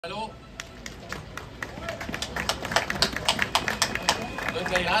Hallo.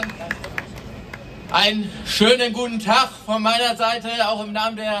 Einen schönen guten Tag von meiner Seite, auch im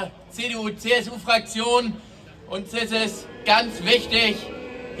Namen der CDU-CSU-Fraktion. Uns ist es ganz wichtig,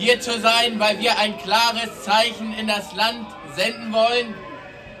 hier zu sein, weil wir ein klares Zeichen in das Land senden wollen.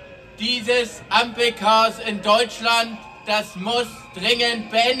 Dieses Ampelchaos in Deutschland, das muss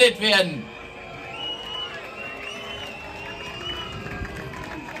dringend beendet werden.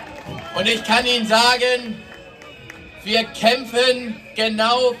 Und ich kann Ihnen sagen, wir kämpfen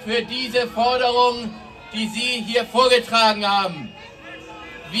genau für diese Forderung, die Sie hier vorgetragen haben.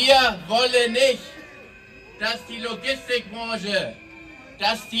 Wir wollen nicht, dass die Logistikbranche,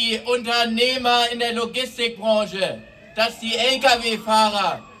 dass die Unternehmer in der Logistikbranche, dass die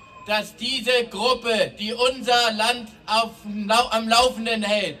Lkw-Fahrer, dass diese Gruppe, die unser Land am Laufenden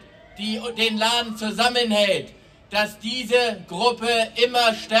hält, die den Laden zusammenhält, dass diese Gruppe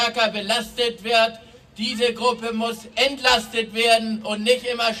immer stärker belastet wird. Diese Gruppe muss entlastet werden und nicht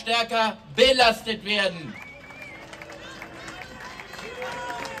immer stärker belastet werden.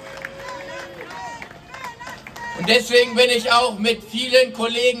 Und deswegen bin ich auch mit vielen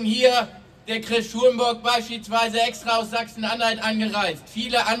Kollegen hier, der Chris Schulenburg beispielsweise extra aus Sachsen-Anhalt angereist,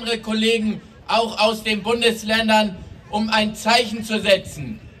 viele andere Kollegen auch aus den Bundesländern, um ein Zeichen zu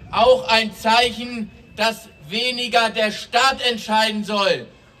setzen. Auch ein Zeichen, dass weniger der Staat entscheiden soll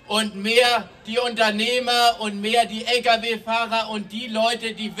und mehr die Unternehmer und mehr die Lkw-Fahrer und die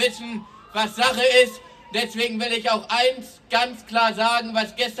Leute, die wissen, was Sache ist. Deswegen will ich auch eins ganz klar sagen,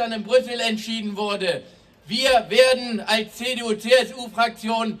 was gestern in Brüssel entschieden wurde. Wir werden als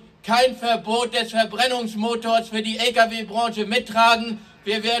CDU-CSU-Fraktion kein Verbot des Verbrennungsmotors für die Lkw-Branche mittragen.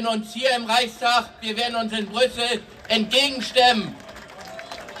 Wir werden uns hier im Reichstag, wir werden uns in Brüssel entgegenstemmen.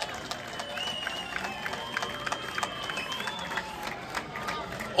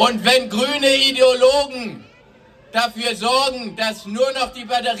 Und wenn grüne Ideologen dafür sorgen, dass nur noch die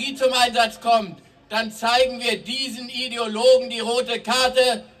Batterie zum Einsatz kommt, dann zeigen wir diesen Ideologen die rote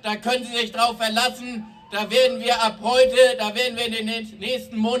Karte. Da können Sie sich drauf verlassen. Da werden wir ab heute, da werden wir in den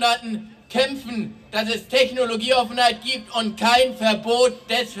nächsten Monaten kämpfen, dass es Technologieoffenheit gibt und kein Verbot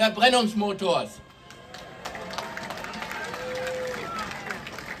des Verbrennungsmotors.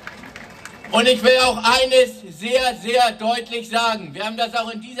 Und ich will auch eines sehr, sehr deutlich sagen. Wir haben das auch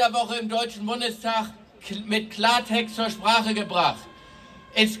in dieser Woche im Deutschen Bundestag mit Klartext zur Sprache gebracht.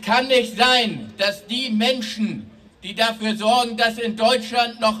 Es kann nicht sein, dass die Menschen, die dafür sorgen, dass in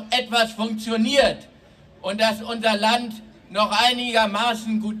Deutschland noch etwas funktioniert und dass unser Land noch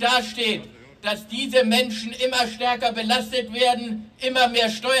einigermaßen gut dasteht, dass diese Menschen immer stärker belastet werden, immer mehr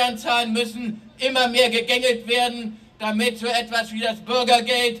Steuern zahlen müssen, immer mehr gegängelt werden, damit so etwas wie das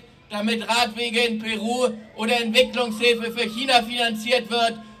Bürgergeld, damit Radwege in Peru oder Entwicklungshilfe für China finanziert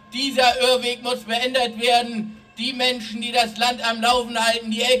wird. Dieser Irrweg muss beendet werden. Die Menschen, die das Land am Laufen halten,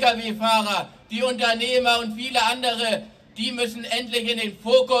 die Lkw-Fahrer, die Unternehmer und viele andere, die müssen endlich in den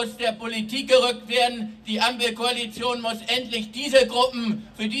Fokus der Politik gerückt werden. Die Ampelkoalition muss endlich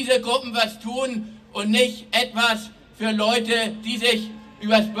für diese Gruppen was tun und nicht etwas für Leute, die sich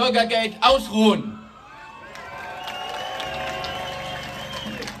übers Bürgergeld ausruhen.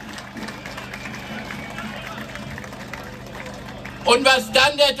 Und was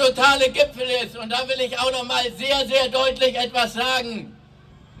dann der totale Gipfel ist, und da will ich auch noch mal sehr, sehr deutlich etwas sagen,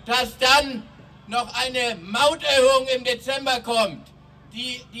 dass dann noch eine Mauterhöhung im Dezember kommt,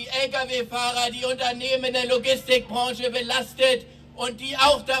 die die Lkw-Fahrer, die Unternehmen in der Logistikbranche belastet und die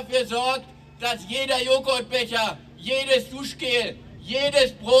auch dafür sorgt, dass jeder Joghurtbecher, jedes Duschgel,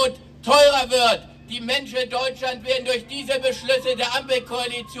 jedes Brot teurer wird. Die Menschen in Deutschland werden durch diese Beschlüsse der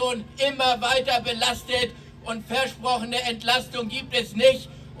Ampelkoalition immer weiter belastet. Und versprochene Entlastung gibt es nicht.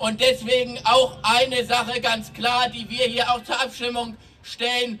 Und deswegen auch eine Sache ganz klar, die wir hier auch zur Abstimmung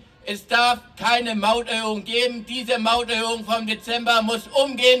stellen. Es darf keine Mauterhöhung geben. Diese Mauterhöhung vom Dezember muss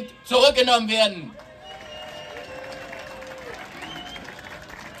umgehend zurückgenommen werden.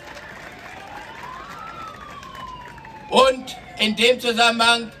 Und in dem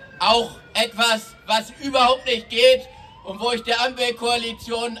Zusammenhang auch etwas, was überhaupt nicht geht und wo ich der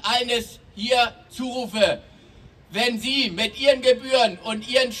Ampelkoalition eines hier zurufe. Wenn Sie mit Ihren Gebühren und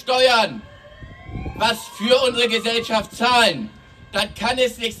Ihren Steuern was für unsere Gesellschaft zahlen, dann kann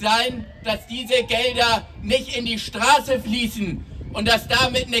es nicht sein, dass diese Gelder nicht in die Straße fließen und dass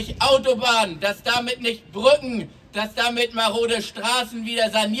damit nicht Autobahnen, dass damit nicht Brücken, dass damit marode Straßen wieder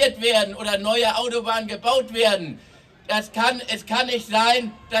saniert werden oder neue Autobahnen gebaut werden. Es kann nicht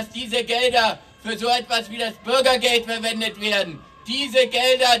sein, dass diese Gelder für so etwas wie das Bürgergeld verwendet werden. Diese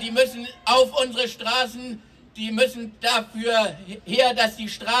Gelder, die müssen auf unsere Straßen die müssen dafür her, dass die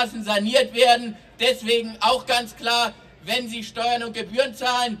Straßen saniert werden. Deswegen auch ganz klar, wenn Sie Steuern und Gebühren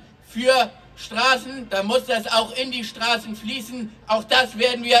zahlen für Straßen, dann muss das auch in die Straßen fließen. Auch das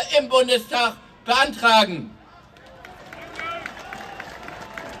werden wir im Bundestag beantragen.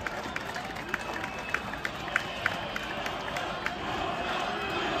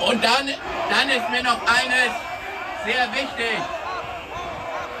 Und dann ist mir noch eines sehr wichtig.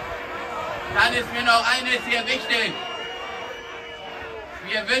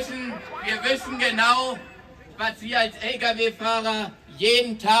 Wir wissen genau, was Sie als Lkw-Fahrer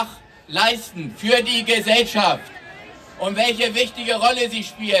jeden Tag leisten für die Gesellschaft und welche wichtige Rolle Sie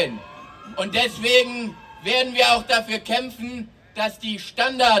spielen. Und deswegen werden wir auch dafür kämpfen, dass die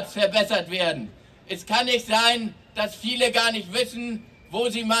Standards verbessert werden. Es kann nicht sein, dass viele gar nicht wissen, wo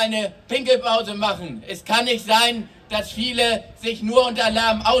sie mal eine Pinkelpause machen. Es kann nicht sein, dass viele sich nur unter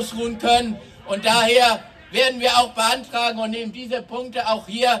Lärm ausruhen können. Und daher werden wir auch beantragen und nehmen diese Punkte auch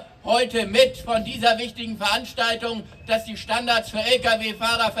hier heute mit von dieser wichtigen Veranstaltung, dass die Standards für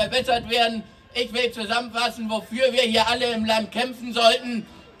Lkw-Fahrer verbessert werden. Ich will zusammenfassen, wofür wir hier alle im Land kämpfen sollten.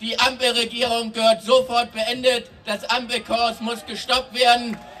 Die Ampelregierung gehört sofort beendet. Das Ampelchaos muss gestoppt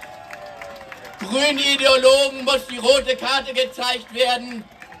werden. Grünen Ideologen muss die rote Karte gezeigt werden.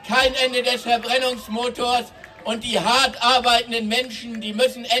 Kein Ende des Verbrennungsmotors. Und die hart arbeitenden Menschen, die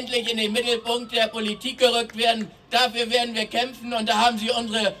müssen endlich in den Mittelpunkt der Politik gerückt werden. Dafür werden wir kämpfen und da haben Sie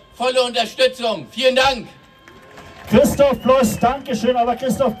unsere volle Unterstützung. Vielen Dank. Christoph Ploß, Dankeschön. Aber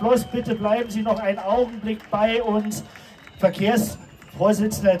Christoph Ploß, bitte bleiben Sie noch einen Augenblick bei uns.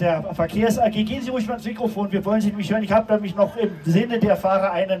 Vorsitzender der Verkehrs AG, gehen Sie ruhig mal ins Mikrofon, wir wollen Sie nämlich hören. Ich habe nämlich noch im Sinne der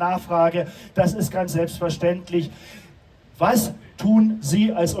Fahrer eine Nachfrage. Das ist ganz selbstverständlich. Was tun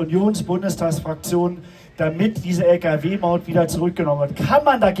Sie als Unions-Bundestagsfraktion, damit diese Lkw-Maut wieder zurückgenommen wird? Kann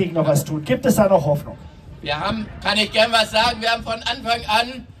man dagegen noch was tun? Gibt es da noch Hoffnung? Kann ich gern was sagen, wir haben von Anfang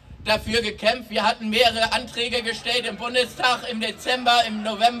an dafür gekämpft. Wir hatten mehrere Anträge gestellt im Bundestag im Dezember, im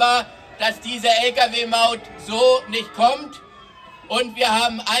November, dass diese Lkw-Maut so nicht kommt. Und wir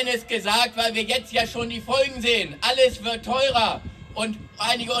haben eines gesagt, weil wir jetzt ja schon die Folgen sehen. Alles wird teurer und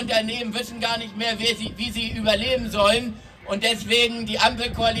einige Unternehmen wissen gar nicht mehr, wie sie überleben sollen. Und deswegen, die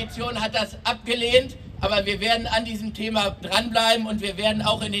Ampelkoalition hat das abgelehnt. Aber wir werden an diesem Thema dranbleiben und wir werden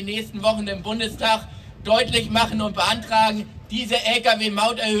auch in den nächsten Wochen im Bundestag deutlich machen und beantragen, diese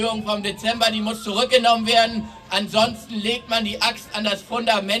Lkw-Mauterhöhung vom Dezember, die muss zurückgenommen werden. Ansonsten legt man die Axt an das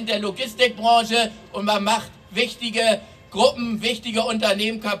Fundament der Logistikbranche und man macht wichtige Gruppen, wichtige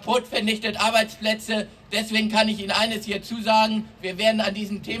Unternehmen kaputt, vernichtet Arbeitsplätze. Deswegen kann ich Ihnen eines hier zusagen, wir werden an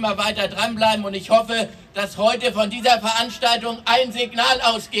diesem Thema weiter dranbleiben und ich hoffe, dass heute von dieser Veranstaltung ein Signal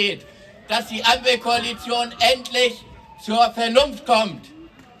ausgeht, dass die Ampelkoalition endlich zur Vernunft kommt.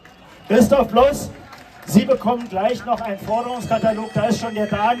 Christoph Ploß, Sie bekommen gleich noch einen Forderungskatalog, da ist schon der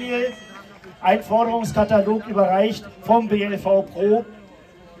Daniel, ein Forderungskatalog überreicht vom BLV Pro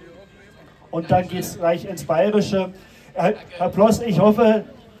und dann geht es gleich ins Bayerische. Herr Ploß, ich hoffe,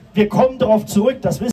 wir kommen darauf zurück, das wissen